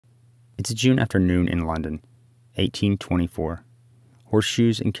It's a June afternoon in London, 1824.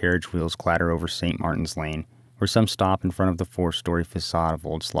 Horseshoes and carriage wheels clatter over St. Martin's Lane, where some stop in front of the 4-story facade of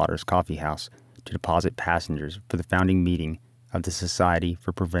Old Slaughter's Coffee House to deposit passengers for the founding meeting of the Society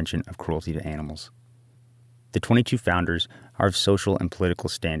for Prevention of Cruelty to Animals. The 22 founders are of social and political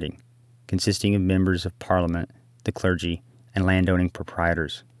standing, consisting of members of Parliament, the clergy, and landowning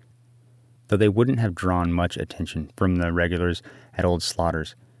proprietors. Though they wouldn't have drawn much attention from the regulars at Old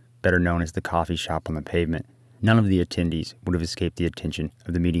Slaughter's, better known as the coffee shop on the pavement, none of the attendees would have escaped the attention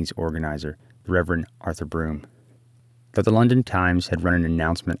of the meeting's organizer, the Reverend Arthur Broome. Though the London Times had run an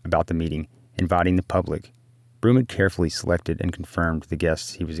announcement about the meeting, inviting the public, Broome had carefully selected and confirmed the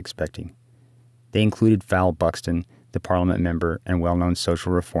guests he was expecting. They included Val Buxton, the Parliament member and well-known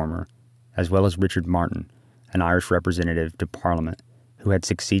social reformer, as well as Richard Martin, an Irish representative to Parliament, who had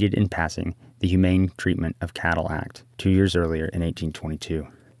succeeded in passing the Humane Treatment of Cattle Act 2 years earlier in 1822.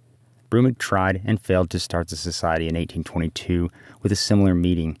 Broome had tried and failed to start the society in 1822 with a similar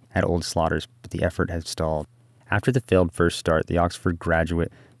meeting at Old Slaughter's, but the effort had stalled. After the failed first start, the Oxford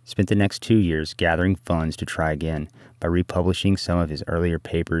graduate spent the next 2 years gathering funds to try again by republishing some of his earlier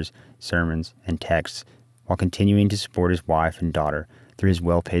papers, sermons, and texts, while continuing to support his wife and daughter through his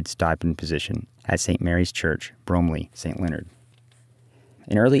well-paid stipend position at St. Mary's Church, Bromley, St. Leonard.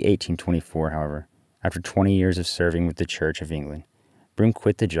 In early 1824, however, after 20 years of serving with the Church of England, Broome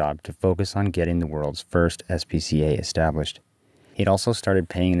quit the job to focus on getting the world's first SPCA established. He had also started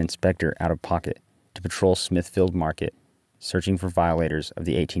paying an inspector out of pocket to patrol Smithfield Market, searching for violators of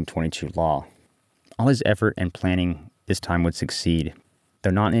the 1822 law. All his effort and planning this time would succeed, though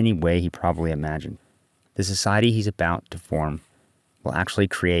not in any way he probably imagined. The society he's about to form will actually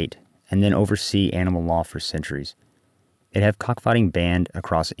create and then oversee animal law for centuries. It'd have cockfighting banned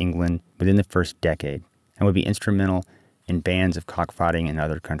across England within the first decade and would be instrumental in bans of cockfighting in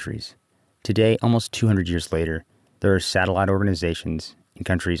other countries. Today, almost 200 years later, there are satellite organizations in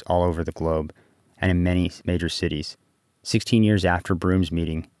countries all over the globe and in many major cities. 16 years after Broome's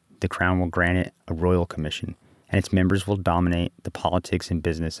meeting, the Crown will grant it a royal commission, and its members will dominate the politics and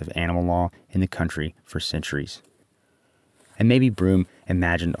business of animal law in the country for centuries. And maybe Broome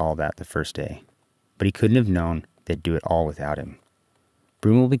imagined all that the first day, but he couldn't have known they'd do it all without him.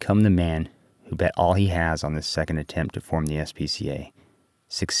 Broome will become the man who bet all he has on this second attempt to form the SPCA,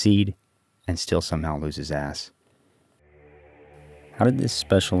 succeed, and still somehow lose his ass. How did this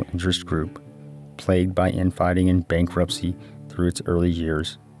special interest group, plagued by infighting and bankruptcy through its early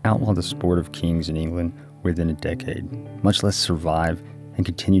years, outlaw the sport of kings in England within a decade, much less survive and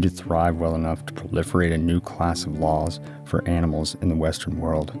continue to thrive well enough to proliferate a new class of laws for animals in the Western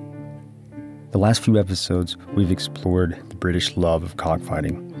world? The last few episodes, we've explored the British love of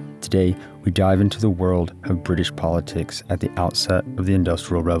cockfighting. Today, we dive into the world of British politics at the outset of the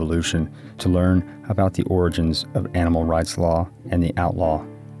Industrial Revolution to learn about the origins of animal rights law and the outlaw,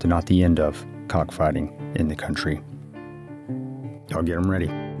 to not the end of, cockfighting in the country. Y'all get them ready.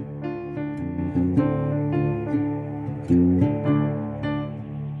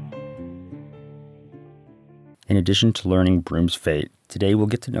 In addition to learning Broome's fate, today we'll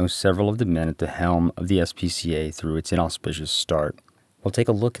get to know several of the men at the helm of the SPCA through its inauspicious start. We'll take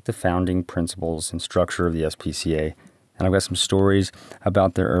a look at the founding principles and structure of the SPCA, and I've got some stories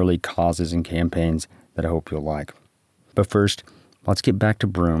about their early causes and campaigns that I hope you'll like. But first, let's get back to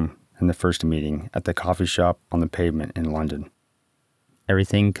Broome and the first meeting at the coffee shop on the pavement in London.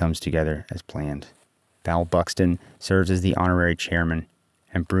 Everything comes together as planned. Val Buxton serves as the honorary chairman,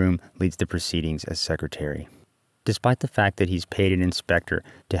 and Broome leads the proceedings as secretary. Despite the fact that he's paid an inspector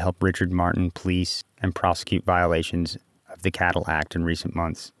to help Richard Martin police and prosecute violations of the Cattle Act in recent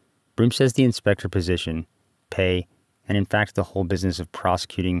months, Broome says the inspector position, pay, and in fact the whole business of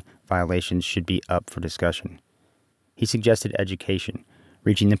prosecuting violations should be up for discussion. He suggested education,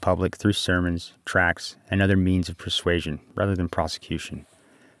 reaching the public through sermons, tracts, and other means of persuasion rather than prosecution.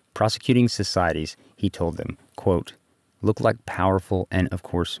 Prosecuting societies, he told them, quote, look like powerful and, of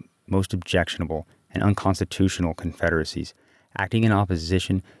course, most objectionable and unconstitutional confederacies, acting in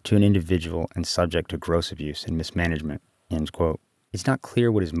opposition to an individual and subject to gross abuse and mismanagement, end quote. It's not clear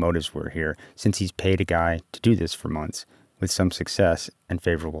what his motives were here, since he's paid a guy to do this for months, with some success and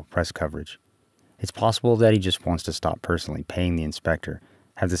favorable press coverage. It's possible that he just wants to stop personally paying the inspector,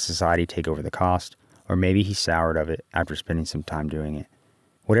 have the society take over the cost, or maybe he soured of it after spending some time doing it.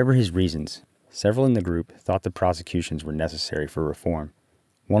 Whatever his reasons, several in the group thought the prosecutions were necessary for reform.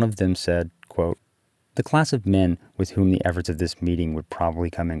 One of them said, quote, the class of men with whom the efforts of this meeting would probably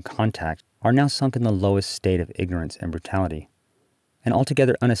come in contact are now sunk in the lowest state of ignorance and brutality, and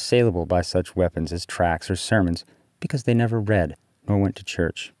altogether unassailable by such weapons as tracts or sermons because they never read nor went to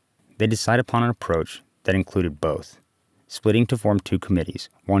church. They decided upon an approach that included both, splitting to form two committees,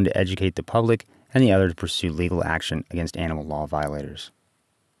 one to educate the public and the other to pursue legal action against animal law violators.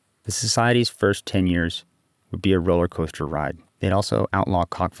 The Society's first 10 years would be a roller coaster ride. They'd also outlaw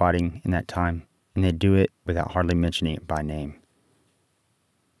cockfighting in that time, and they'd do it without hardly mentioning it by name.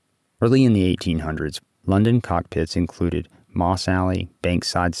 Early in the 1800s, London cockpits included Moss Alley,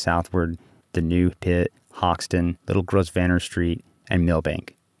 Bankside Southward, the New Pit, Hoxton, Little Grosvenor Street, and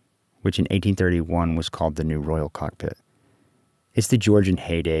Millbank, which in 1831 was called the New Royal Cockpit. It's the Georgian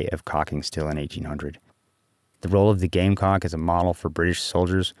heyday of cocking still in 1800. The role of the gamecock as a model for British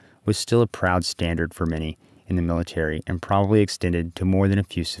soldiers was still a proud standard for many in the military and probably extended to more than a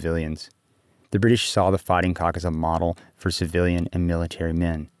few civilians. The British saw the fighting cock as a model for civilian and military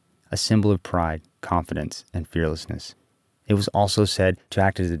men, a symbol of pride, confidence, and fearlessness. It was also said to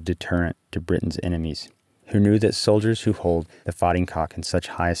act as a deterrent to Britain's enemies, who knew that soldiers who hold the fighting cock in such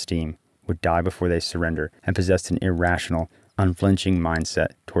high esteem would die before they surrender and possessed an irrational, unflinching mindset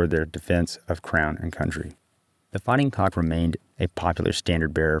toward their defense of crown and country. The fighting cock remained a popular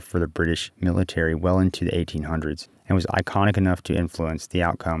standard bearer for the British military well into the 1800s and was iconic enough to influence the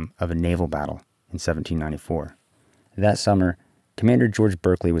outcome of a naval battle in 1794. That summer, Commander George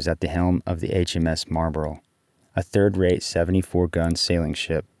Berkeley was at the helm of the HMS Marlborough, a third-rate 74-gun sailing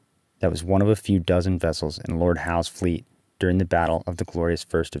ship that was one of a few dozen vessels in Lord Howe's fleet during the Battle of the Glorious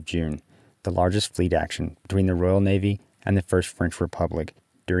 1st of June, the largest fleet action between the Royal Navy and the First French Republic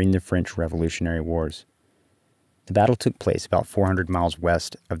during the French Revolutionary Wars. The battle took place about 400 miles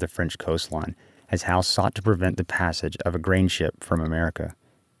west of the French coastline as Howe sought to prevent the passage of a grain ship from America.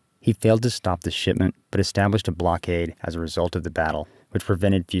 He failed to stop the shipment but established a blockade as a result of the battle, which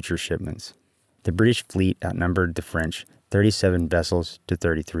prevented future shipments. The British fleet outnumbered the French 37 vessels to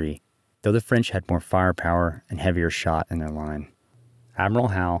 33, though the French had more firepower and heavier shot in their line. Admiral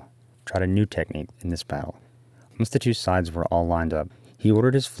Howe tried a new technique in this battle. Once the two sides were all lined up, he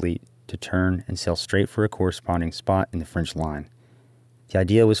ordered his fleet to turn and sail straight for a corresponding spot in the French line. The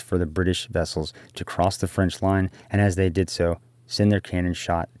idea was for the British vessels to cross the French line, and as they did so, send their cannon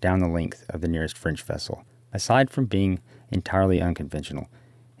shot down the length of the nearest French vessel. Aside from being entirely unconventional,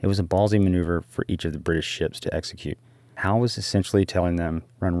 it was a ballsy maneuver for each of the British ships to execute. Howe was essentially telling them,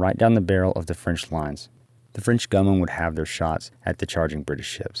 run right down the barrel of the French lines. The French gunmen would have their shots at the charging British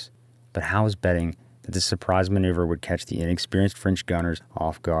ships. But Howe was betting that the surprise maneuver would catch the inexperienced French gunners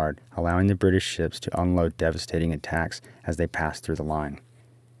off guard, allowing the British ships to unload devastating attacks as they passed through the line.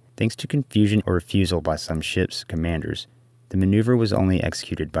 Thanks to confusion or refusal by some ships' commanders, the maneuver was only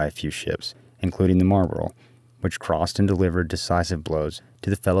executed by a few ships, including the Marlborough, which crossed and delivered decisive blows to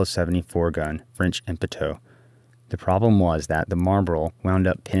the fellow 74-gun French impeto. The problem was that the Marlborough wound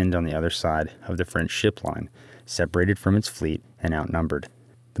up pinned on the other side of the French ship line, separated from its fleet and outnumbered.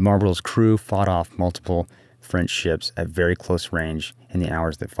 The Marlborough's crew fought off multiple French ships at very close range in the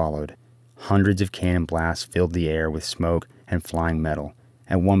hours that followed. Hundreds of cannon blasts filled the air with smoke and flying metal.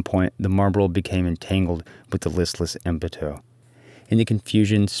 At one point, the Marlborough became entangled with the listless impeto. In the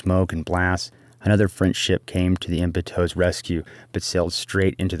confusion, smoke, and blasts, another French ship came to the impeto's rescue, but sailed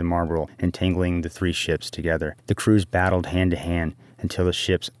straight into the Marlborough, entangling the three ships together. The crews battled hand to hand until the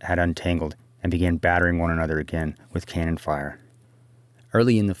ships had untangled and began battering one another again with cannon fire.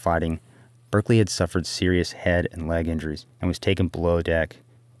 Early in the fighting, Berkeley had suffered serious head and leg injuries and was taken below deck.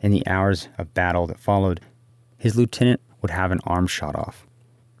 In the hours of battle that followed, his lieutenant would have an arm shot off.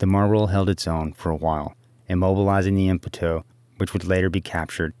 The Marlborough held its own for a while, immobilizing the impeto, which would later be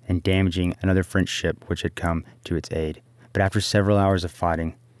captured, and damaging another French ship which had come to its aid. But after several hours of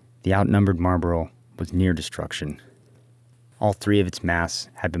fighting, the outnumbered Marlborough was near destruction. All three of its masts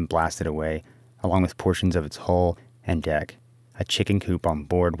had been blasted away, along with portions of its hull and deck. A chicken coop on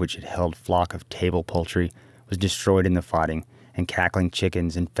board, which had held a flock of table poultry, was destroyed in the fighting, and cackling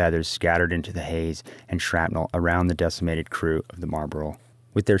chickens and feathers scattered into the haze and shrapnel around the decimated crew of the Marlborough.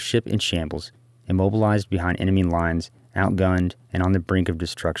 With their ship in shambles, immobilized behind enemy lines, outgunned, and on the brink of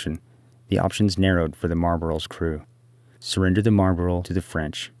destruction, the options narrowed for the Marlborough's crew. Surrender the Marlborough to the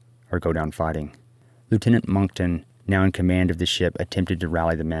French, or go down fighting. Lieutenant Monckton, now in command of the ship, attempted to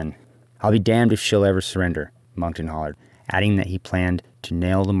rally the men. "I'll be damned if she'll ever surrender," Monckton hollered, adding that he planned to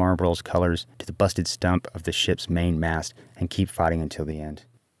nail the Marlborough's colors to the busted stump of the ship's main mast and keep fighting until the end.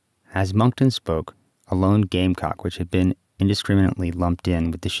 As Monckton spoke, a lone gamecock which had been indiscriminately lumped in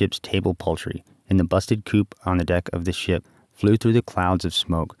with the ship's table poultry in the busted coop on the deck of the ship flew through the clouds of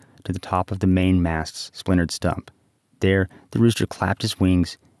smoke to the top of the main mast's splintered stump. There, the rooster clapped his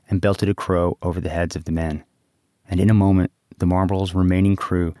wings and belted a crow over the heads of the men. And in a moment, the Marlborough's remaining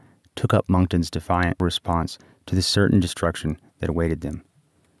crew took up Monckton's defiant response to the certain destruction that awaited them.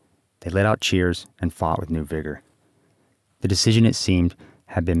 They let out cheers and fought with new vigor. The decision, it seemed,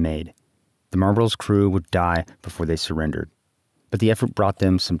 had been made. The Marlborough's crew would die before they surrendered. But the effort brought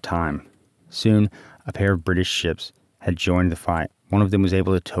them some time. Soon, a pair of British ships had joined the fight. One of them was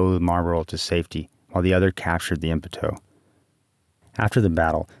able to tow the Marlborough to safety, while the other captured the Impeto. After the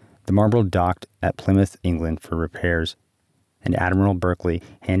battle, the Marlborough docked at Plymouth, England for repairs, and Admiral Berkeley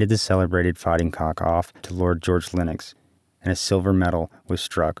handed the celebrated fighting cock off to Lord George Lennox, and a silver medal was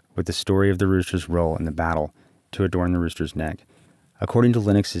struck with the story of the rooster's role in the battle to adorn the rooster's neck. According to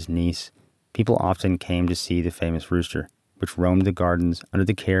Lennox's niece, people often came to see the famous rooster, which roamed the gardens under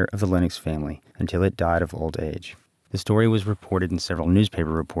the care of the Lennox family until it died of old age. The story was reported in several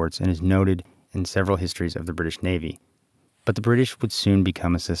newspaper reports and is noted in several histories of the British Navy. But the British would soon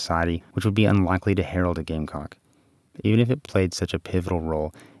become a society which would be unlikely to herald a gamecock, even if it played such a pivotal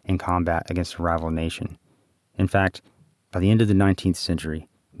role in combat against a rival nation. In fact, by the end of the 19th century,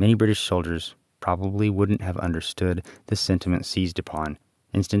 many British soldiers probably wouldn't have understood the sentiment seized upon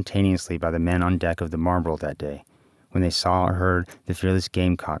instantaneously by the men on deck of the Marlborough that day, when they saw or heard the fearless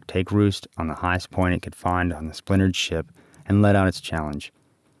gamecock take roost on the highest point it could find on the splintered ship and let out its challenge.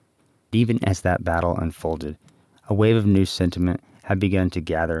 Even as that battle unfolded, a wave of new sentiment had begun to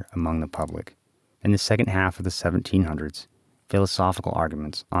gather among the public. In the second half of the 1700s, philosophical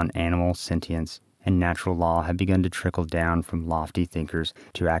arguments on animal sentience and natural law had begun to trickle down from lofty thinkers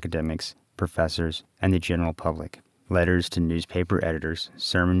to academics, professors, and the general public. Letters to newspaper editors,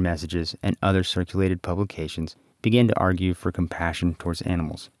 sermon messages, and other circulated publications began to argue for compassion towards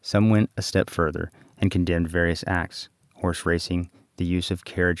animals. Some went a step further and condemned various acts. Horse racing, the use of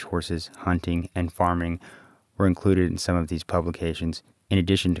carriage horses, hunting, and farming were included in some of these publications, in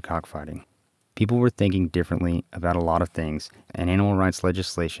addition to cockfighting. People were thinking differently about a lot of things, and animal rights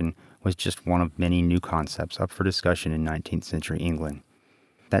legislation was just one of many new concepts up for discussion in 19th century England.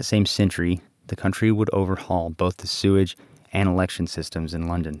 That same century, the country would overhaul both the sewage and election systems in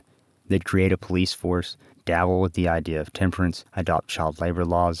London. They'd create a police force, dabble with the idea of temperance, adopt child labor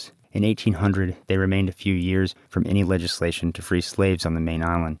laws. In 1800, they remained a few years from any legislation to free slaves on the main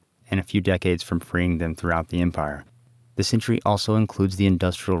island, and a few decades from freeing them throughout the empire. The century also includes the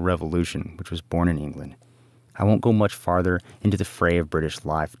Industrial Revolution, which was born in England. I won't go much farther into the fray of British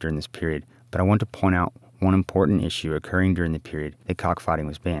life during this period, but I want to point out one important issue occurring during the period that cockfighting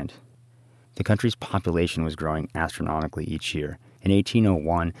was banned. The country's population was growing astronomically each year. In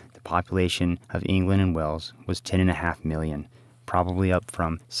 1801, the population of England and Wales was 10.5 million, probably up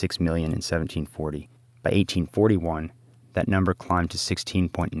from 6 million in 1740. By 1841, that number climbed to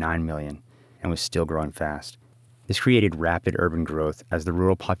 16.9 million and was still growing fast. This created rapid urban growth as the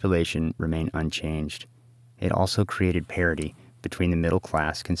rural population remained unchanged. It also created parity between the middle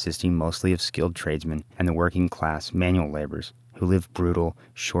class, consisting mostly of skilled tradesmen, and the working class manual laborers, who lived brutal,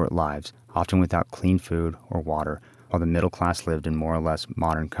 short lives, often without clean food or water, while the middle class lived in more or less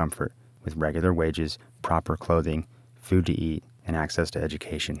modern comfort, with regular wages, proper clothing, food to eat, and access to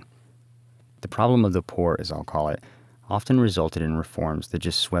education. The problem of the poor, as I'll call it, often resulted in reforms that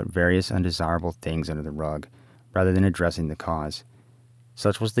just swept various undesirable things under the rug, rather than addressing the cause.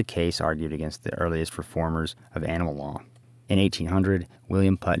 Such was the case argued against the earliest reformers of animal law. In 1800,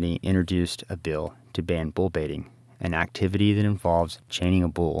 William Putney introduced a bill to ban bull baiting, an activity that involves chaining a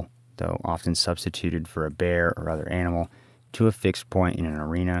bull, though often substituted for a bear or other animal, to a fixed point in an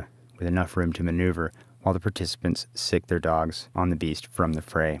arena with enough room to maneuver while the participants sic their dogs on the beast from the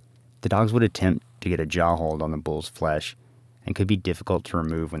fray. The dogs would attempt to get a jaw hold on the bull's flesh and could be difficult to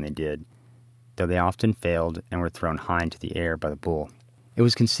remove when they did, though they often failed and were thrown high into the air by the bull. It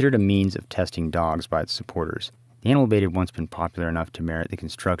was considered a means of testing dogs by its supporters. The animal bait had once been popular enough to merit the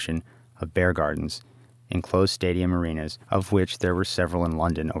construction of bear gardens, enclosed stadium arenas, of which there were several in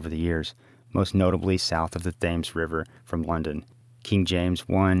London over the years, most notably south of the Thames River from London. King James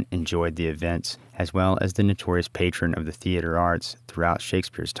I enjoyed the events, as well as the notorious patron of the theater arts throughout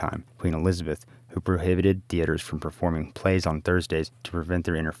Shakespeare's time, Queen Elizabeth, who prohibited theaters from performing plays on Thursdays to prevent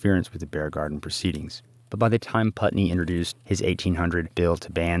their interference with the bear garden proceedings. But by the time Putney introduced his 1800 bill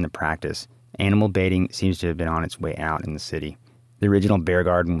to ban the practice, animal baiting seems to have been on its way out in the city. The original bear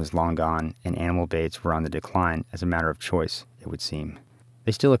garden was long gone, and animal baits were on the decline as a matter of choice, it would seem.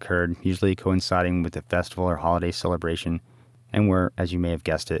 They still occurred, usually coinciding with a festival or holiday celebration, and were, as you may have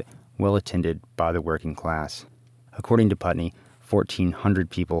guessed it, well attended by the working class. According to Putney, 1,400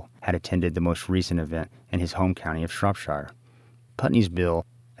 people had attended the most recent event in his home county of Shropshire. Putney's bill,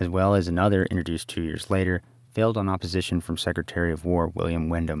 as well as another introduced 2 years later, failed on opposition from Secretary of War William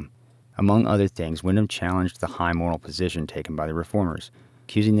Windham. Among other things, Windham challenged the high moral position taken by the reformers,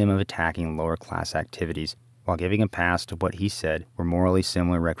 accusing them of attacking lower-class activities while giving a pass to what he said were morally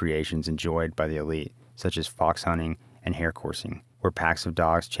similar recreations enjoyed by the elite, such as fox hunting and hare coursing, where packs of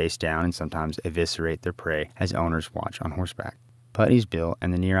dogs chase down and sometimes eviscerate their prey as owners watch on horseback. Putney's bill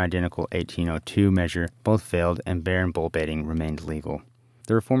and the near-identical 1802 measure both failed, and bear and bull baiting remained legal.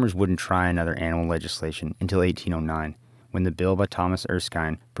 The reformers wouldn't try another animal legislation until 1809, when the bill by Thomas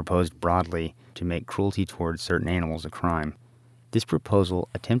Erskine proposed broadly to make cruelty towards certain animals a crime. This proposal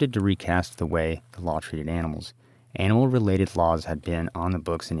attempted to recast the way the law treated animals. Animal-related laws had been on the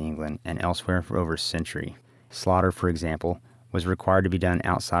books in England and elsewhere for over a century. Slaughter, for example, was required to be done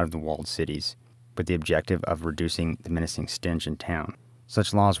outside of the walled cities, with the objective of reducing the menacing stench in town.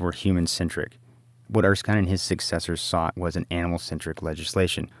 Such laws were human-centric. What Erskine and his successors sought was an animal-centric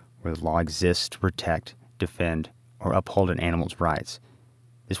legislation, where the law exists to protect, defend, or uphold an animal's rights.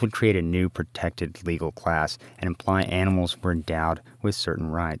 This would create a new protected legal class and imply animals were endowed with certain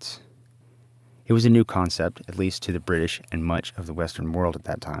rights. It was a new concept, at least to the British and much of the Western world at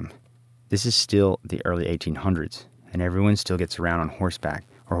that time. This is still the early 1800s, and everyone still gets around on horseback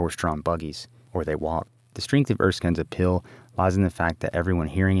or horse-drawn buggies, or they walk. The strength of Erskine's appeal lies in the fact that everyone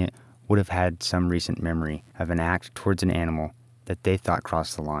hearing it would have had some recent memory of an act towards an animal that they thought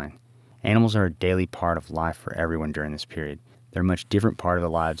crossed the line. Animals are a daily part of life for everyone during this period. They're a much different part of the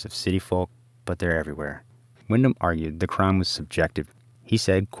lives of city folk, but they're everywhere. Wyndham argued the crime was subjective. He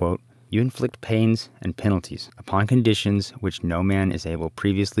said, quote, "You inflict pains and penalties upon conditions which no man is able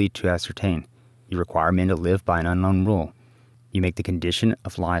previously to ascertain. You require men to live by an unknown rule. You make the condition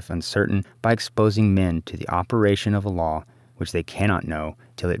of life uncertain by exposing men to the operation of a law which they cannot know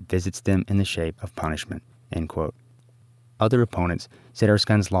till it visits them in the shape of punishment." End quote. Other opponents said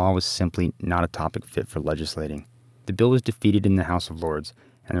Erskine's law was simply not a topic fit for legislating. The bill was defeated in the House of Lords,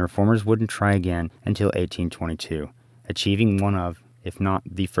 and the reformers wouldn't try again until 1822, achieving one of, if not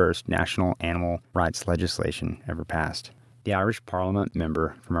the first, national animal rights legislation ever passed. The Irish Parliament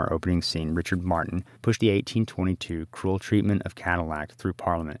member from our opening scene, Richard Martin, pushed the 1822 Cruel Treatment of Cattle Act through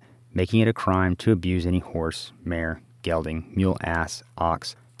Parliament, making it a crime to abuse any horse, mare, gelding, mule, ass,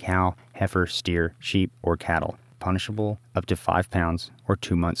 ox, cow, heifer, steer, sheep, or cattle, punishable up to 5 pounds or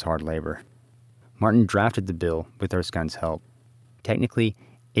 2 months' hard labor. Martin drafted the bill with Erskine's help. Technically,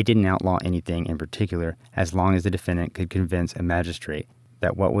 it didn't outlaw anything in particular as long as the defendant could convince a magistrate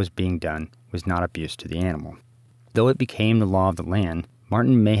that what was being done was not abuse to the animal. Though it became the law of the land,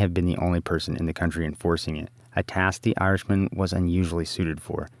 Martin may have been the only person in the country enforcing it, a task the Irishman was unusually suited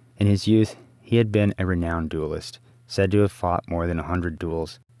for. In his youth, he had been a renowned dualist, said to have fought more than 100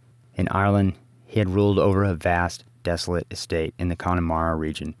 duels. In Ireland, he had ruled over a vast, desolate estate in the Connemara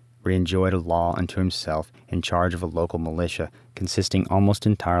region, where he enjoyed a law unto himself in charge of a local militia consisting almost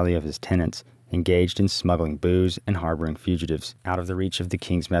entirely of his tenants, engaged in smuggling booze and harboring fugitives out of the reach of the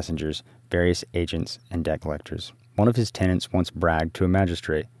king's messengers, various agents, and debt collectors. One of his tenants once bragged to a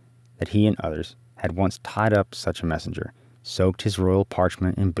magistrate that he and others had once tied up such a messenger, soaked his royal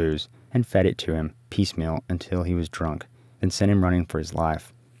parchment in booze, and fed it to him piecemeal until he was drunk, then sent him running for his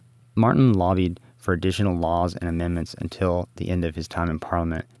life. Martin lobbied for additional laws and amendments until the end of his time in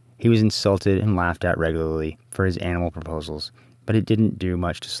Parliament. He was insulted and laughed at regularly for his animal proposals, but it didn't do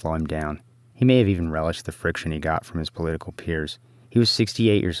much to slow him down. He may have even relished the friction he got from his political peers. He was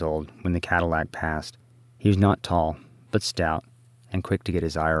 68 years old when the Cattle Act passed. He was not tall, but stout, and quick to get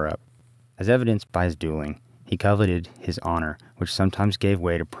his ire up. As evidenced by his dueling, he coveted his honor, which sometimes gave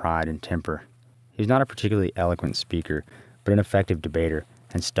way to pride and temper. He was not a particularly eloquent speaker, but an effective debater,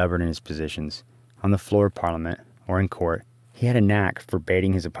 and stubborn in his positions. On the floor of Parliament, or in court, he had a knack for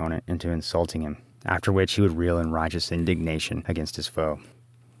baiting his opponent into insulting him, after which he would reel in righteous indignation against his foe.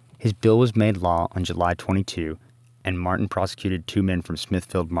 His bill was made law on July 22, and Martin prosecuted 2 men from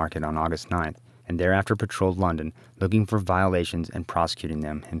Smithfield Market on August 9th, and thereafter patrolled London, looking for violations and prosecuting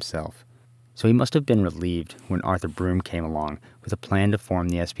them himself. So he must have been relieved when Arthur Broome came along with a plan to form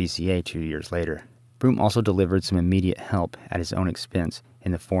the SPCA 2 years later. Broome also delivered some immediate help at his own expense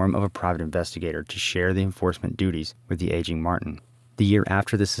in the form of a private investigator to share the enforcement duties with the aging Martin. The year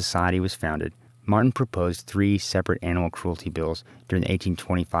after the society was founded, Martin proposed 3 separate animal cruelty bills during the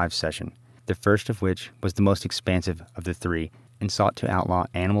 1825 session, the first of which was the most expansive of the 3 and sought to outlaw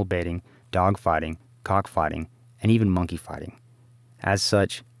animal baiting, dog fighting, cockfighting, and even monkey fighting. As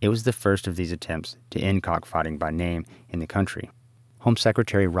such, it was the first of these attempts to end cockfighting by name in the country. Home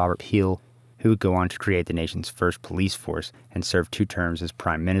Secretary Robert Peel, who would go on to create the nation's first police force and serve 2 terms as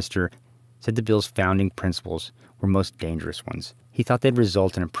Prime Minister, said the bill's founding principles were most dangerous ones. He thought they'd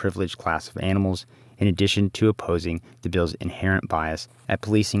result in a privileged class of animals, in addition to opposing the bill's inherent bias at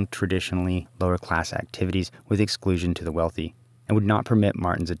policing traditionally lower-class activities with exclusion to the wealthy, and would not permit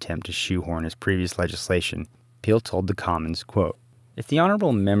Martin's attempt to shoehorn his previous legislation. Peel told the Commons, quote, "If the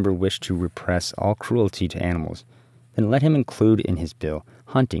honorable member wished to repress all cruelty to animals, then let him include in his bill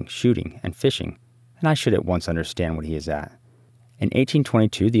hunting, shooting, and fishing, and I should at once understand what he is at." In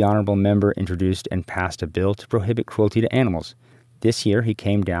 1822, the honorable member introduced and passed a bill to prohibit cruelty to animals. This year, he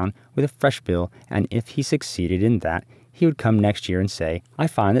came down with a fresh bill, and if he succeeded in that, he would come next year and say, "I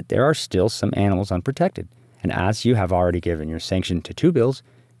find that there are still some animals unprotected, and as you have already given your sanction to 2 bills,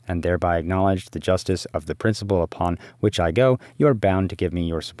 and thereby acknowledged the justice of the principle upon which I go, you are bound to give me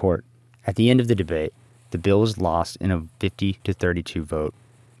your support." At the end of the debate, the bill was lost in a 50-32 vote.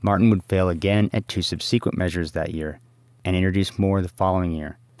 Martin would fail again at 2 subsequent measures that year, and introduce more the following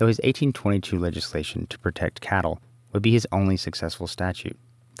year, though his 1822 legislation to protect cattle would be his only successful statute,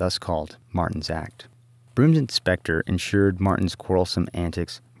 thus called Martin's Act. Broom's inspector ensured Martin's quarrelsome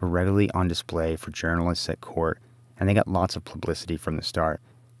antics were regularly on display for journalists at court, and they got lots of publicity from the start.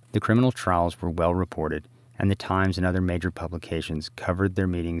 The criminal trials were well reported, and the Times and other major publications covered their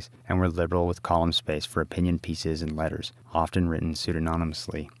meetings and were liberal with column space for opinion pieces and letters, often written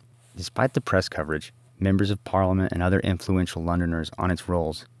pseudonymously. Despite the press coverage, members of Parliament and other influential Londoners on its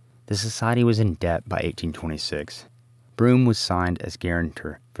rolls, the Society was in debt by 1826. Broom was signed as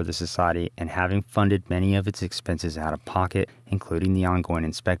guarantor for the Society, and having funded many of its expenses out of pocket, including the ongoing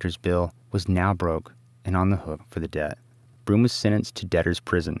inspector's bill, was now broke and on the hook for the debt. Broom was sentenced to debtor's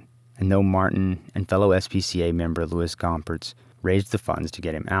prison, and though Martin and fellow SPCA member Louis Gompertz raised the funds to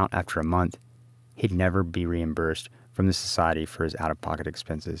get him out after a month, he'd never be reimbursed from the Society for his out-of-pocket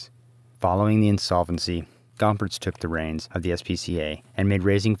expenses. Following the insolvency, Gompertz took the reins of the SPCA and made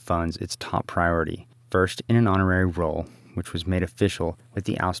raising funds its top priority, first in an honorary role, which was made official with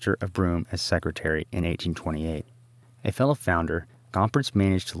the ouster of Broom as secretary in 1828. A fellow founder, Gompertz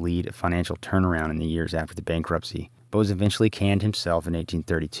managed to lead a financial turnaround in the years after the bankruptcy, but was eventually canned himself in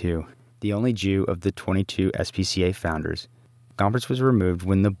 1832. The only Jew of the 22 SPCA founders, Gompertz was removed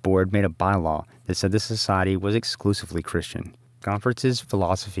when the board made a bylaw that said the Society was exclusively Christian. Gompertz's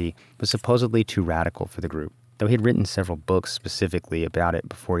philosophy was supposedly too radical for the group. Though he had written several books specifically about it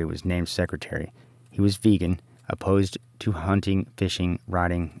before he was named secretary, he was vegan, opposed to hunting, fishing,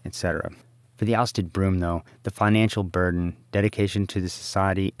 riding, etc. For the ousted Broom, though, the financial burden, dedication to the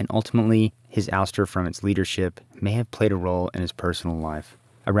Society, and ultimately his ouster from its leadership may have played a role in his personal life.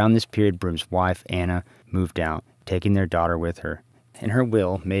 Around this period, Broom's wife, Anna, moved out, taking their daughter with her. In her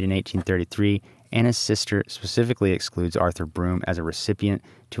will, made in 1833, Anna's sister specifically excludes Arthur Broom as a recipient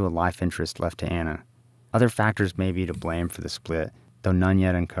to a life interest left to Anna. Other factors may be to blame for the split, though none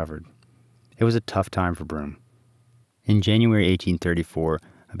yet uncovered. It was a tough time for Broom. In January 1834,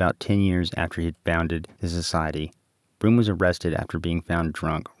 about 10 years after he had founded the Society, Broom was arrested after being found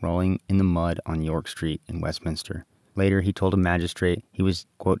drunk rolling in the mud on York Street in Westminster. Later, he told a magistrate he was,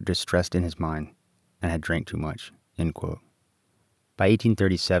 quote, distressed in his mind and had drank too much, end quote. By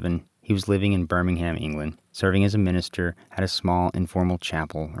 1837, he was living in Birmingham, England, serving as a minister at a small informal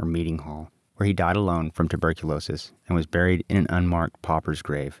chapel or meeting hall, where he died alone from tuberculosis and was buried in an unmarked pauper's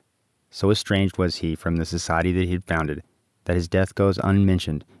grave. So estranged was he from the Society that he had founded that his death goes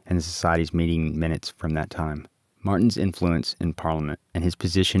unmentioned in the Society's meeting minutes from that time. Martin's influence in Parliament and his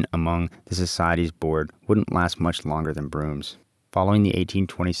position among the Society's board wouldn't last much longer than Broom's. Following the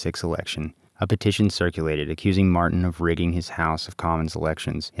 1826 election, a petition circulated accusing Martin of rigging his House of Commons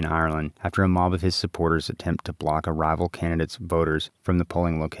elections in Ireland after a mob of his supporters attempted to block a rival candidate's voters from the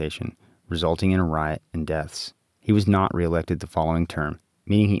polling location, resulting in a riot and deaths. He was not re-elected the following term,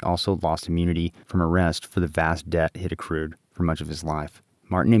 meaning he also lost immunity from arrest for the vast debt he had accrued for much of his life.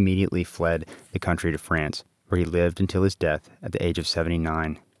 Martin immediately fled the country to France, where he lived until his death at the age of 79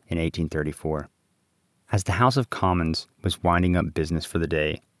 in 1834. As the House of Commons was winding up business for the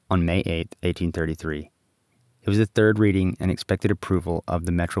day on May 8, 1833, it was the third reading and expected approval of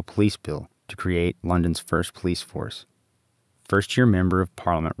the Metro Police Bill to create London's first police force. First-year Member of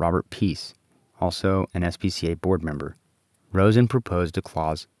Parliament Robert Peace, also an SPCA board member, rose and proposed a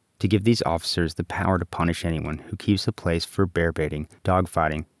clause to give these officers the power to punish anyone who keeps a place for bear baiting,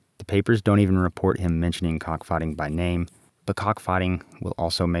 dogfighting. The papers don't even report him mentioning cockfighting by name, but cockfighting will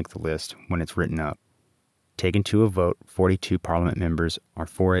also make the list when it's written up. Taken to a vote, 42 Parliament members are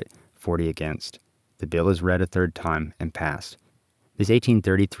for it, 40 against. The bill is read a third time and passed. This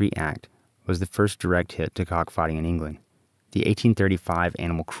 1833 Act was the first direct hit to cockfighting in England. The 1835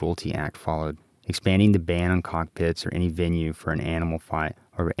 Animal Cruelty Act followed, expanding the ban on cockpits or any venue for an animal fight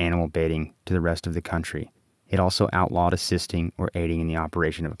or animal baiting to the rest of the country. It also outlawed assisting or aiding in the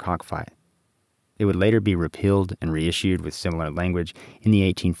operation of a cockfight. It would later be repealed and reissued with similar language in the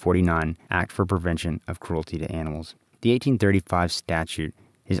 1849 Act for Prevention of Cruelty to Animals. The 1835 statute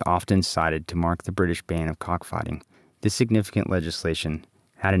is often cited to mark the British ban of cockfighting. This significant legislation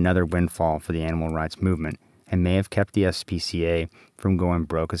had another windfall for the animal rights movement and may have kept the SPCA from going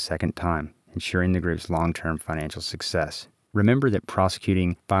broke a second time, ensuring the group's long-term financial success. Remember that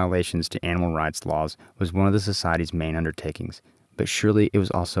prosecuting violations to animal rights laws was one of the society's main undertakings, but surely it was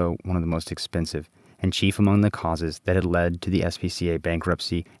also one of the most expensive, and chief among the causes that had led to the SPCA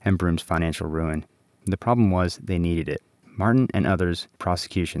bankruptcy and Broom's financial ruin. The problem was they needed it. Martin and others'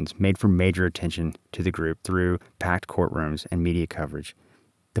 prosecutions made for major attention to the group through packed courtrooms and media coverage.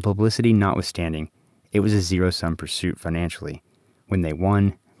 The publicity notwithstanding, it was a zero-sum pursuit financially. When they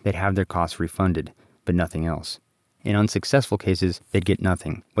won, they'd have their costs refunded, but nothing else. In unsuccessful cases, they'd get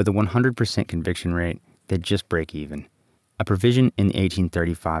nothing. With a 100% conviction rate, they'd just break even. A provision in the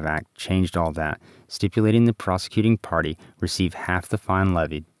 1835 Act changed all that, stipulating the prosecuting party receive half the fine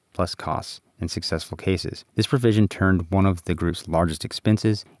levied, plus costs, in successful cases. This provision turned one of the group's largest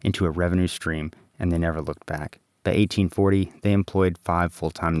expenses into a revenue stream, and they never looked back. By 1840, they employed 5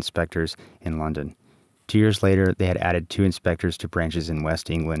 full-time inspectors in London. 2 years later, they had added 2 inspectors to branches in West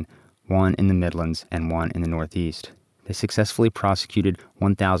England, 1 in the Midlands and 1 in the Northeast. They successfully prosecuted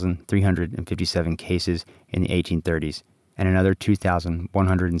 1,357 cases in the 1830s and another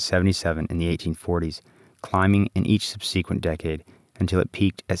 2,177 in the 1840s, climbing in each subsequent decade until it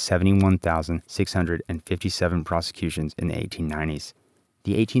peaked at 71,657 prosecutions in the 1890s.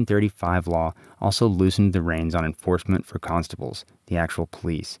 The 1835 law also loosened the reins on enforcement for constables, the actual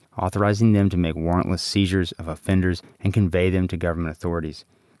police, authorizing them to make warrantless seizures of offenders and convey them to government authorities.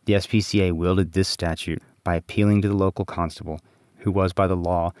 The SPCA wielded this statute by appealing to the local constable, who was by the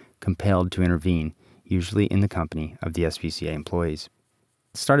law compelled to intervene, usually in the company of the SPCA employees.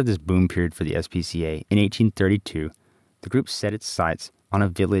 At the start of this boom period for the SPCA, in 1832, the group set its sights on a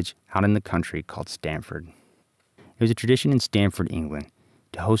village out in the country called Stamford. It was a tradition in Stamford, England,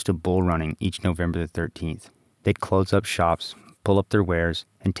 to host a bull running each November the 13th. They'd close up shops, pull up their wares,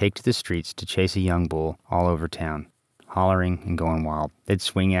 and take to the streets to chase a young bull all over town, hollering and going wild. They'd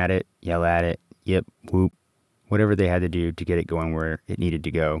swing at it, yell at it, yip, whoop, whatever they had to do to get it going where it needed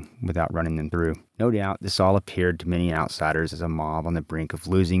to go without running them through. No doubt, this all appeared to many outsiders as a mob on the brink of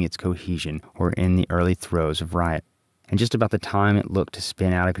losing its cohesion or in the early throes of riot. And just about the time it looked to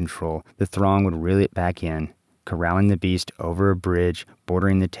spin out of control, the throng would reel it back in, corralling the beast over a bridge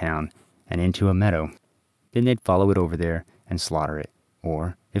bordering the town and into a meadow. Then they'd follow it over there and slaughter it.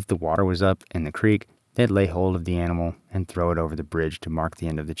 Or, if the water was up in the creek, they'd lay hold of the animal and throw it over the bridge to mark the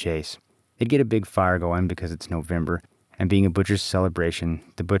end of the chase. They'd get a big fire going because it's November, and being a butcher's celebration,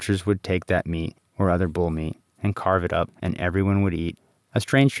 the butchers would take that meat, or other bull meat, and carve it up, and everyone would eat. A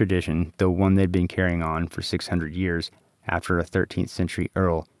strange tradition, though one they'd been carrying on for 600 years, after a 13th century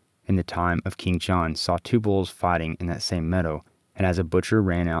earl in the time of King John saw 2 bulls fighting in that same meadow, and as a butcher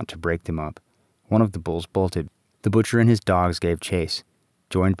ran out to break them up, one of the bulls bolted. The butcher and his dogs gave chase,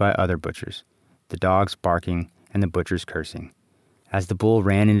 joined by other butchers, the dogs barking and the butchers cursing. As the bull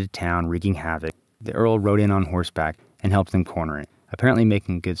ran into town wreaking havoc, the earl rode in on horseback and helped them corner it, apparently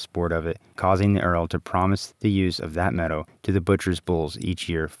making good sport of it, causing the earl to promise the use of that meadow to the butcher's bulls each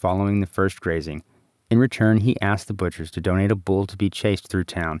year following the first grazing. In return, he asked the butchers to donate a bull to be chased through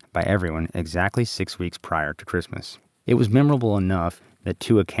town by everyone exactly 6 weeks prior to Christmas. It was memorable enough that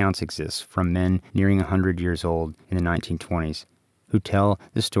 2 accounts exist from men nearing 100 years old in the 1920s who tell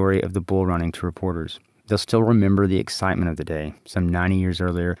the story of the bull running to reporters. They'll still remember the excitement of the day, some 90 years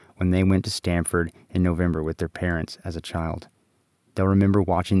earlier when they went to Stamford in November with their parents as a child. They'll remember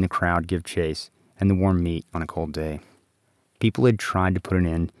watching the crowd give chase and the warm meat on a cold day. People had tried to put an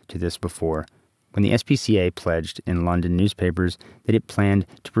end to this before. When the SPCA pledged in London newspapers that it planned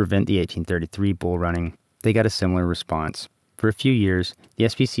to prevent the 1833 bull running, they got a similar response. For a few years, the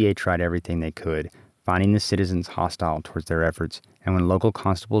SPCA tried everything they could, finding the citizens hostile towards their efforts, and when local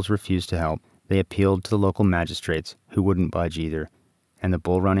constables refused to help, they appealed to the local magistrates, who wouldn't budge either, and the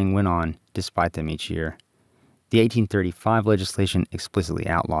bull running went on despite them each year. The 1835 legislation explicitly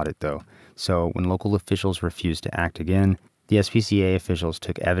outlawed it, though, so when local officials refused to act again, the SPCA officials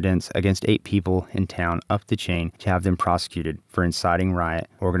took evidence against 8 people in town up the chain to have them prosecuted for inciting riot,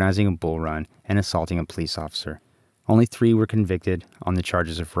 organizing a bull run, and assaulting a police officer. Only 3 were convicted on the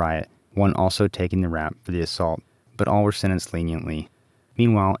charges of riot, 1 also taking the rap for the assault, but all were sentenced leniently.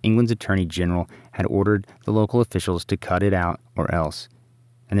 Meanwhile, England's Attorney General had ordered the local officials to cut it out or else,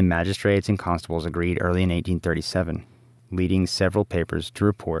 and the magistrates and constables agreed early in 1837, leading several papers to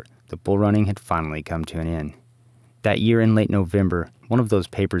report that bull running had finally come to an end. That year in late November, one of those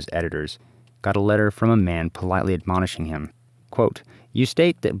papers' editors got a letter from a man politely admonishing him. Quote, "You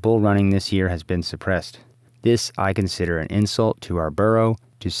state that bull running this year has been suppressed. This I consider an insult to our borough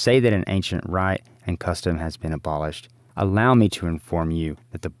to say that an ancient right and custom has been abolished. Allow me to inform you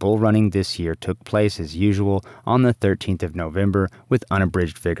that the bull running this year took place as usual on the 13th of November with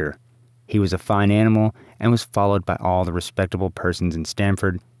unabridged vigor. He was a fine animal and was followed by all the respectable persons in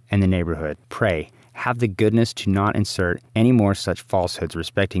Stamford and the neighborhood. Pray, have the goodness to not insert any more such falsehoods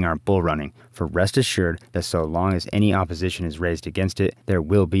respecting our bull running, for rest assured that so long as any opposition is raised against it, there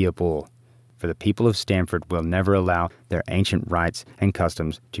will be a bull. For the people of Stamford will never allow their ancient rights and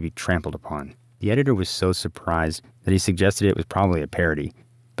customs to be trampled upon. The editor was so surprised that he suggested it was probably a parody,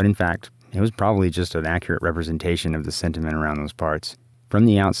 but in fact, it was probably just an accurate representation of the sentiment around those parts. From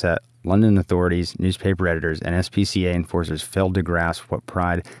the outset, London authorities, newspaper editors, and SPCA enforcers failed to grasp what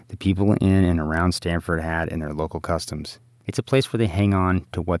pride the people in and around Stamford had in their local customs. It's a place where they hang on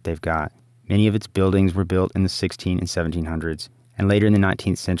to what they've got. Many of its buildings were built in the 1600s and 1700s, and later in the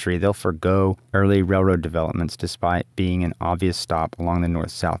 19th century they'll forgo early railroad developments despite being an obvious stop along the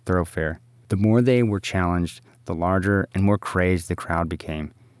north-south thoroughfare. The more they were challenged, the larger and more crazed the crowd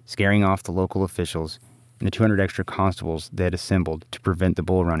became, scaring off the local officials and the 200 extra constables they had assembled to prevent the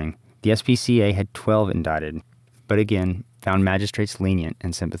bull running. The SPCA had 12 indicted, but again found magistrates lenient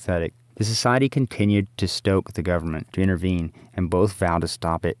and sympathetic. The society continued to stoke the government to intervene, and both vowed to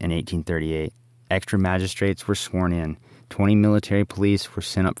stop it in 1838. Extra magistrates were sworn in. 20 military police were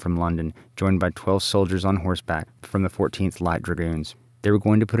sent up from London, joined by 12 soldiers on horseback from the 14th Light Dragoons. They were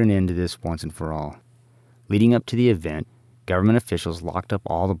going to put an end to this once and for all. Leading up to the event, government officials locked up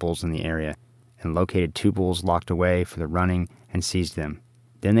all the bulls in the area and located 2 bulls locked away for the running and seized them.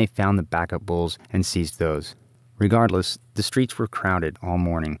 Then they found the backup bulls and seized those. Regardless, the streets were crowded all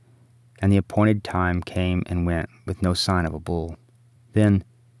morning, and the appointed time came and went with no sign of a bull. Then,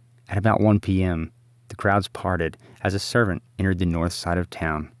 at about 1 p.m., the crowds parted as a servant entered the north side of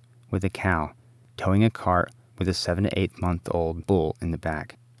town with a cow, towing a cart with a 7 to 8 month old bull in the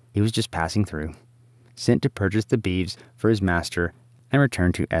back. He was just passing through, sent to purchase the beeves for his master, and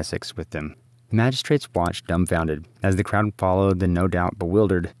returned to Essex with them. The magistrates watched dumbfounded as the crowd followed the no doubt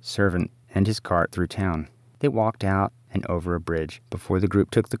bewildered servant and his cart through town. They walked out and over a bridge before the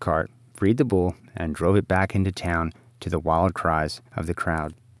group took the cart, freed the bull, and drove it back into town to the wild cries of the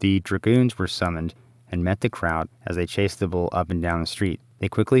crowd. The dragoons were summoned and met the crowd as they chased the bull up and down the street. They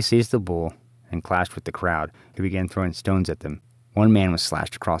quickly seized the bull and clashed with the crowd, who began throwing stones at them. One man was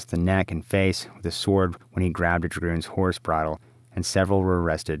slashed across the neck and face with a sword when he grabbed a dragoon's horse bridle, and several were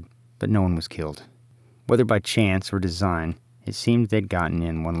arrested, but no one was killed. Whether by chance or design, it seemed they'd gotten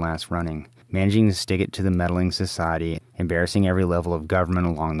in one last running, managing to stick it to the meddling society, embarrassing every level of government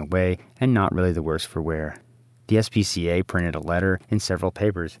along the way, and not really the worse for wear. The SPCA printed a letter in several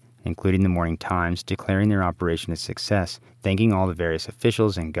papers, including the Morning Times, declaring their operation a success, thanking all the various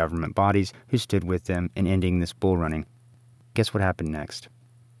officials and government bodies who stood with them in ending this bull running. Guess what happened next?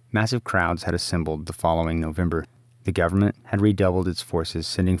 Massive crowds had assembled the following November. The government had redoubled its forces,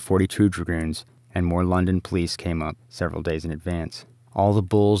 sending 42 dragoons, and more London police came up several days in advance. All the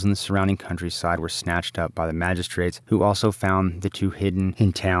bulls in the surrounding countryside were snatched up by the magistrates, who also found the 2 hidden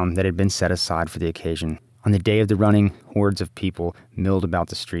in town that had been set aside for the occasion. On the day of the running, hordes of people milled about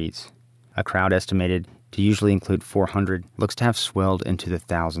the streets. A crowd estimated to usually include 400 looks to have swelled into the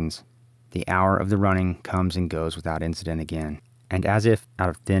thousands. The hour of the running comes and goes without incident again, and as if out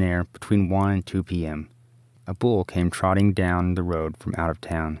of thin air, between 1 and 2 p.m., a bull came trotting down the road from out of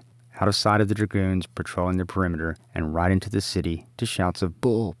town, out of sight of the dragoons patrolling the perimeter, and right into the city to shouts of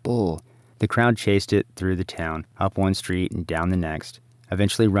 "Bull! Bull!" The crowd chased it through the town, up one street and down the next,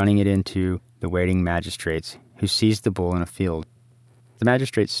 eventually running it into the waiting magistrates, who seized the bull in a field. The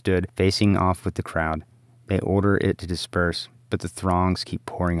magistrates stood facing off with the crowd. They order it to disperse, but the throngs keep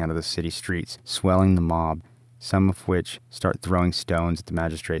pouring out of the city streets, swelling the mob, some of which start throwing stones at the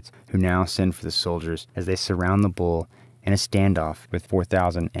magistrates, who now send for the soldiers as they surround the bull in a standoff with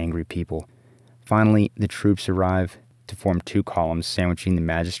 4,000 angry people. Finally, the troops arrive to form 2 columns sandwiching the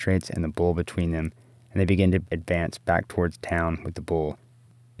magistrates and the bull between them, and they begin to advance back towards town with the bull.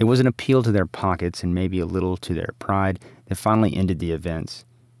 It was an appeal to their pockets and maybe a little to their pride that finally ended the events.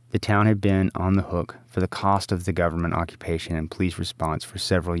 The town had been on the hook for the cost of the government occupation and police response for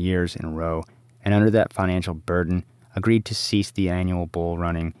several years in a row, and under that financial burden, agreed to cease the annual bull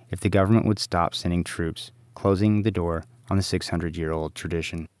running if the government would stop sending troops, closing the door on the 600-year-old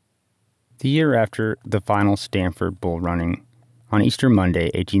tradition. The year after the final Stamford bull running, on Easter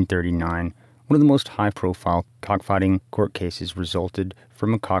Monday, 1839, one of the most high-profile cockfighting court cases resulted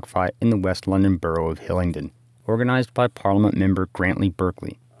from a cockfight in the West London borough of Hillingdon, organized by Parliament member Grantley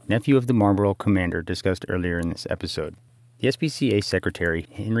Berkeley, nephew of the Marlborough commander discussed earlier in this episode. The SPCA secretary,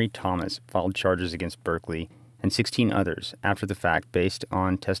 Henry Thomas, filed charges against Berkeley and 16 others after the fact based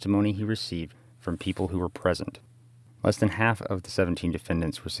on testimony he received from people who were present. Less than half of the 17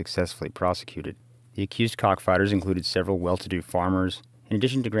 defendants were successfully prosecuted. The accused cockfighters included several well-to-do farmers. In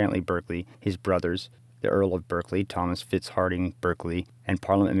addition to Grantley Berkeley, his brothers, the Earl of Berkeley, Thomas Fitzhardinge Berkeley, and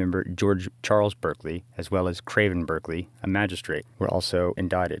Parliament member George Charles Berkeley, as well as Craven Berkeley, a magistrate, were also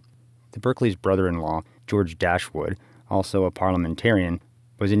indicted. The Berkeley's brother-in-law, George Dashwood, also a parliamentarian,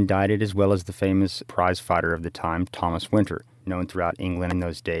 was indicted, as well as the famous prize fighter of the time, Thomas Winter, known throughout England in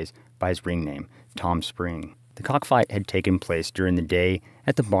those days by his ring name, Tom Spring. The cockfight had taken place during the day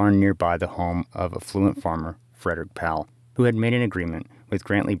at the barn nearby the home of affluent farmer Frederick Powell, who had made an agreement with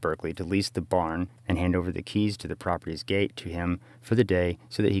Grantley Berkeley to lease the barn and hand over the keys to the property's gate to him for the day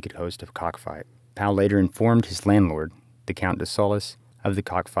so that he could host a cockfight. Powell later informed his landlord, the Count de Solis, of the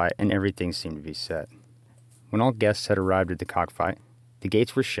cockfight, and everything seemed to be set. When all guests had arrived at the cockfight, the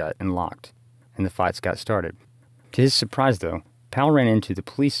gates were shut and locked, and the fights got started. To his surprise, though, Powell ran into the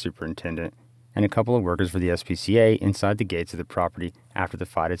police superintendent and a couple of workers for the SPCA inside the gates of the property after the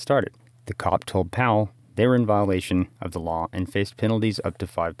fight had started. The cop told Powell they were in violation of the law and faced penalties up to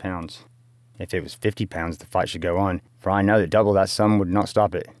 £5. If it was £50, the fight should go on, for I know that double that sum would not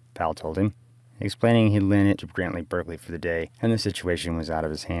stop it, Powell told him, explaining he'd lent it to Grantley Berkeley for the day, and the situation was out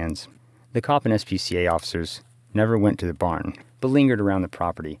of his hands. The cop and SPCA officers never went to the barn, but lingered around the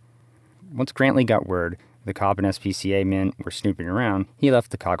property. Once Grantley got word the cop and SPCA men were snooping around, he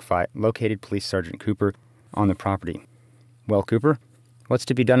left the cockfight, located Police Sergeant Cooper on the property. "Well, Cooper, what's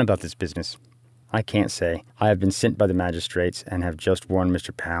to be done about this business?" "I can't say. I have been sent by the magistrates and have just warned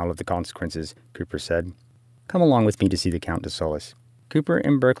Mr. Powell of the consequences," Cooper said. "Come along with me to see the Count de Solis." Cooper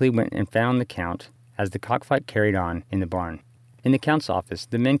and Berkeley went and found the Count as the cockfight carried on in the barn. In the Count's office,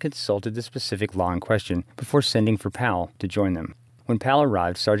 the men consulted the specific law in question before sending for Powell to join them. When Powell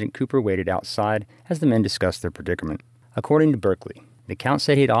arrived, Sergeant Cooper waited outside as the men discussed their predicament. According to Berkeley, the Count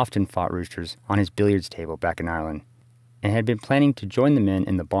said he had often fought roosters on his billiards table back in Ireland, and had been planning to join the men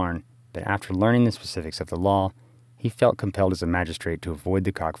in the barn, but after learning the specifics of the law, he felt compelled as a magistrate to avoid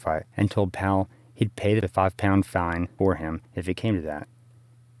the cockfight and told Powell he'd pay the £5 fine for him if it came to that.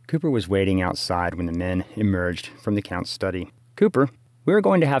 Cooper was waiting outside when the men emerged from the Count's study. "Cooper, we are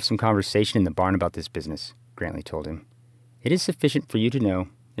going to have some conversation in the barn about this business," Grantley told him. "It is sufficient for you to know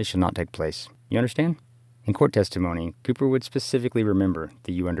it shall not take place. You understand?" In court testimony, Cooper would specifically remember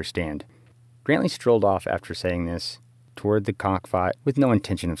the "you understand." Grantley strolled off after saying this toward the cockfight with no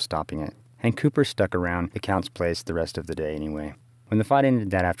intention of stopping it, and Cooper stuck around the Count's place the rest of the day anyway. When the fight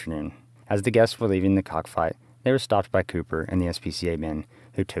ended that afternoon, as the guests were leaving the cockfight, they were stopped by Cooper and the SPCA men,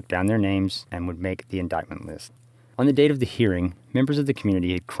 who took down their names and would make the indictment list. On the date of the hearing, members of the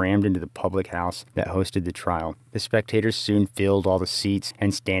community had crammed into the public house that hosted the trial. The spectators soon filled all the seats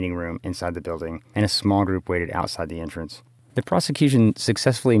and standing room inside the building, and a small group waited outside the entrance. The prosecution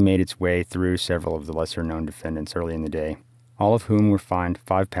successfully made its way through several of the lesser-known defendants early in the day, all of whom were fined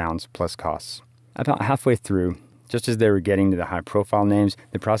 £5 plus costs. About halfway through, just as they were getting to the high-profile names,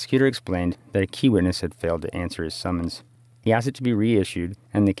 the prosecutor explained that a key witness had failed to answer his summons. He asked it to be reissued,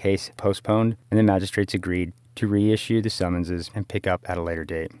 and the case postponed, and the magistrates agreed to reissue the summonses and pick up at a later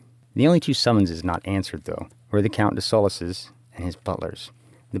date. The only two summonses not answered, though, were the Count de Solis's and his butler's.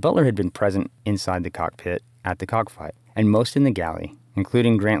 The butler had been present inside the cockpit at the cockfight, and most in the galley,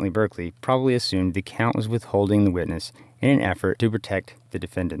 including Grantley Berkeley, probably assumed the Count was withholding the witness in an effort to protect the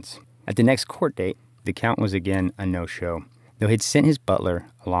defendants. At the next court date, the Count was again a no-show, though he'd sent his butler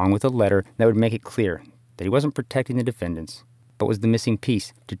along with a letter that would make it clear that he wasn't protecting the defendants, but was the missing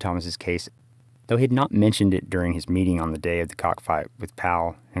piece to Thomas's case. Though he had not mentioned it during his meeting on the day of the cockfight with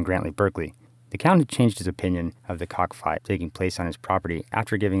Powell and Grantley Berkeley, the Count had changed his opinion of the cockfight taking place on his property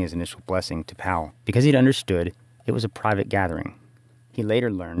after giving his initial blessing to Powell, because he'd understood it was a private gathering. He later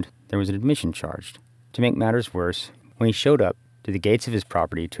learned there was an admission charged. To make matters worse, when he showed up to the gates of his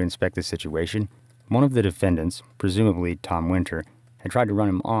property to inspect the situation, one of the defendants, presumably Tom Winter, had tried to run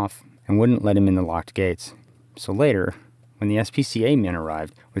him off and wouldn't let him in the locked gates. So later, when the SPCA men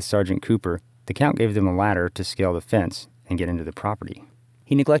arrived with Sergeant Cooper, the Count gave them a ladder to scale the fence and get into the property.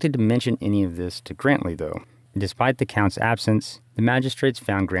 He neglected to mention any of this to Grantley, though. Despite the Count's absence, the magistrates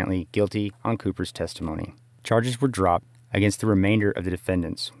found Grantley guilty on Cooper's testimony. Charges were dropped against the remainder of the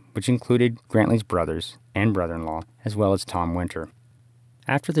defendants, which included Grantley's brothers and brother-in-law, as well as Tom Winter.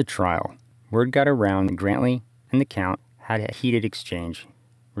 After the trial, word got around that Grantley and the Count had a heated exchange,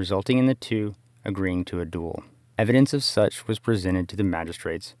 resulting in the two agreeing to a duel. Evidence of such was presented to the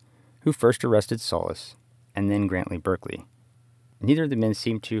magistrates, who first arrested Solis and then Grantley Berkeley. Neither of the men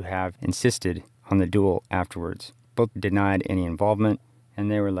seemed to have insisted on the duel afterwards. Both denied any involvement, and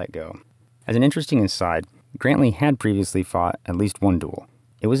they were let go. As an interesting aside, Grantley had previously fought at least one duel.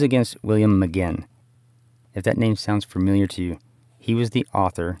 It was against William McGinn. If that name sounds familiar to you, he was the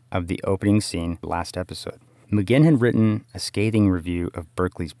author of the opening scene last episode. McGinn had written a scathing review of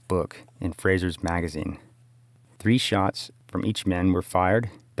Berkeley's book in Fraser's magazine. 3 shots from each man were fired,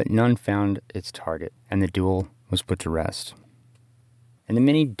 but none found its target, and the duel was put to rest. In the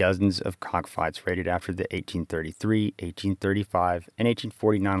many dozens of cockfights rated after the 1833, 1835, and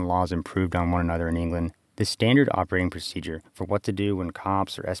 1849 laws improved on one another in England, the standard operating procedure for what to do when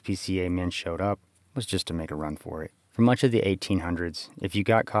cops or SPCA men showed up was just to make a run for it. For much of the 1800s, if you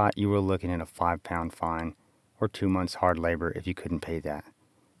got caught, you were looking at a 5-pound fine or 2 months hard labor if you couldn't pay that.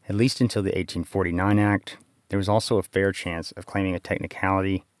 At least until the 1849 Act, there was also a fair chance of claiming a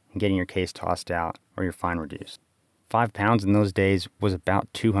technicality and getting your case tossed out or your fine reduced. 5 pounds in those days was about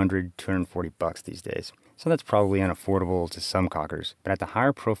 $240 these days, so that's probably unaffordable to some cockers. But at the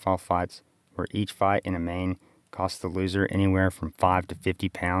higher profile fights, where each fight in a main cost the loser anywhere from 5 to 50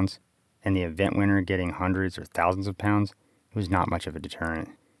 pounds, and the event winner getting hundreds or thousands of pounds, it was not much of a deterrent.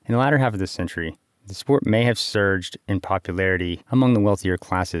 In the latter half of the century, the sport may have surged in popularity among the wealthier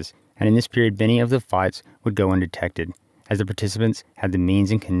classes, and in this period many of the fights would go undetected, as the participants had the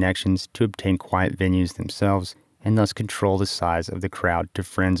means and connections to obtain quiet venues themselves and thus control the size of the crowd to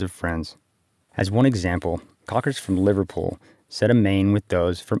friends of friends. As one example, cockers from Liverpool set a main with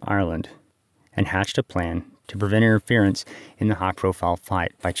those from Ireland and hatched a plan to prevent interference in the high-profile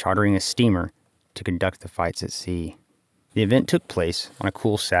fight by chartering a steamer to conduct the fights at sea. The event took place on a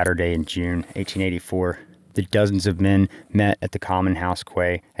cool Saturday in June 1884. The dozens of men met at the Common House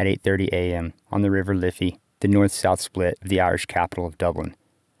Quay at 8:30 a.m. on the River Liffey, the north-south split of the Irish capital of Dublin.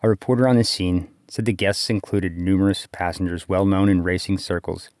 A reporter on the scene said the guests included numerous passengers well known in racing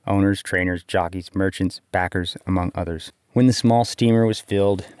circles, owners, trainers, jockeys, merchants, backers, among others. When the small steamer was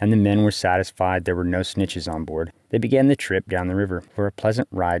filled and the men were satisfied there were no snitches on board, they began the trip down the river for a pleasant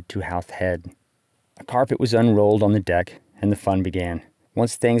ride to Howth Head. A carpet was unrolled on the deck and the fun began.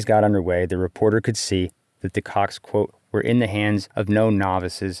 Once things got underway, the reporter could see that the cocks, quote, were in the hands of no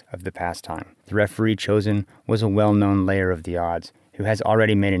novices of the pastime. The referee chosen was a well-known layer of the odds, who has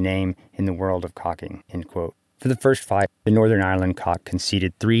already made a name in the world of cocking, end quote. For the first fight, the Northern Ireland cock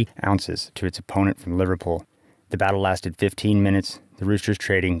conceded 3 ounces to its opponent from Liverpool. The battle lasted 15 minutes, the roosters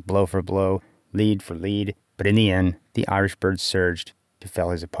trading blow for blow, lead for lead, but in the end, the Irish bird surged to fell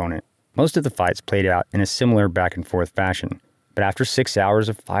his opponent. Most of the fights played out in a similar back-and-forth fashion, but after 6 hours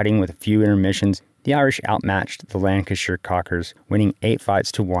of fighting with a few intermissions, the Irish outmatched the Lancashire cockers, winning 8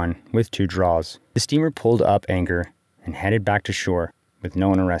 fights to 1 with 2 draws. The steamer pulled up anchor and headed back to shore with no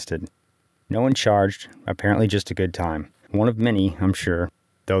one arrested. No one charged, apparently just a good time. One of many, I'm sure,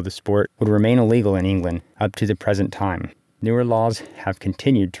 though the sport would remain illegal in England up to the present time. Newer laws have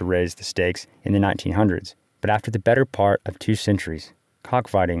continued to raise the stakes in the 1900s, but after the better part of 2 centuries,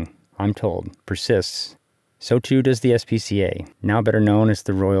 cockfighting, I'm told, persists. So too does the SPCA, now better known as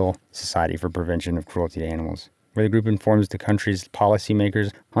the Royal Society for Prevention of Cruelty to Animals, where the group informs the country's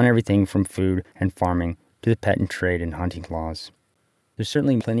policymakers on everything from food and farming to the patent trade and hunting laws. There's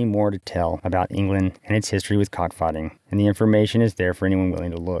certainly plenty more to tell about England and its history with cockfighting, and the information is there for anyone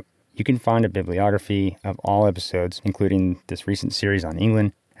willing to look. You can find a bibliography of all episodes, including this recent series on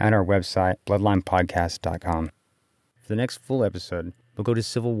England, at our website, bloodlinepodcast.com. For the next full episode, we'll go to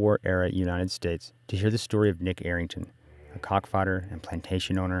Civil War-era United States to hear the story of Nick Arrington, a cockfighter and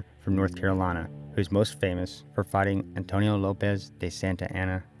plantation owner from North Carolina, who is most famous for fighting Antonio Lopez de Santa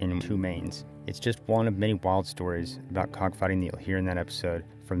Anna in 2 mains. It's just one of many wild stories about cockfighting that you'll hear in that episode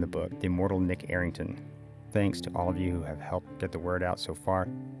from the book, The Immortal Nick Arrington. Thanks to all of you who have helped get the word out so far,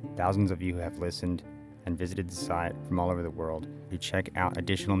 thousands of you who have listened and visited the site from all over the world. To check out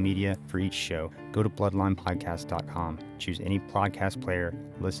additional media for each show, go to bloodlinepodcast.com, choose any podcast player,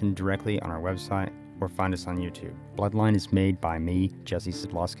 listen directly on our website, or find us on YouTube. Bloodline is made by me, Jesse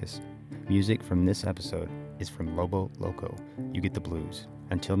Sidlauskas. Music from this episode is from Lobo Loco. You get the blues.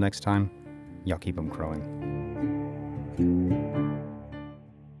 Until next time, y'all keep 'em crowing.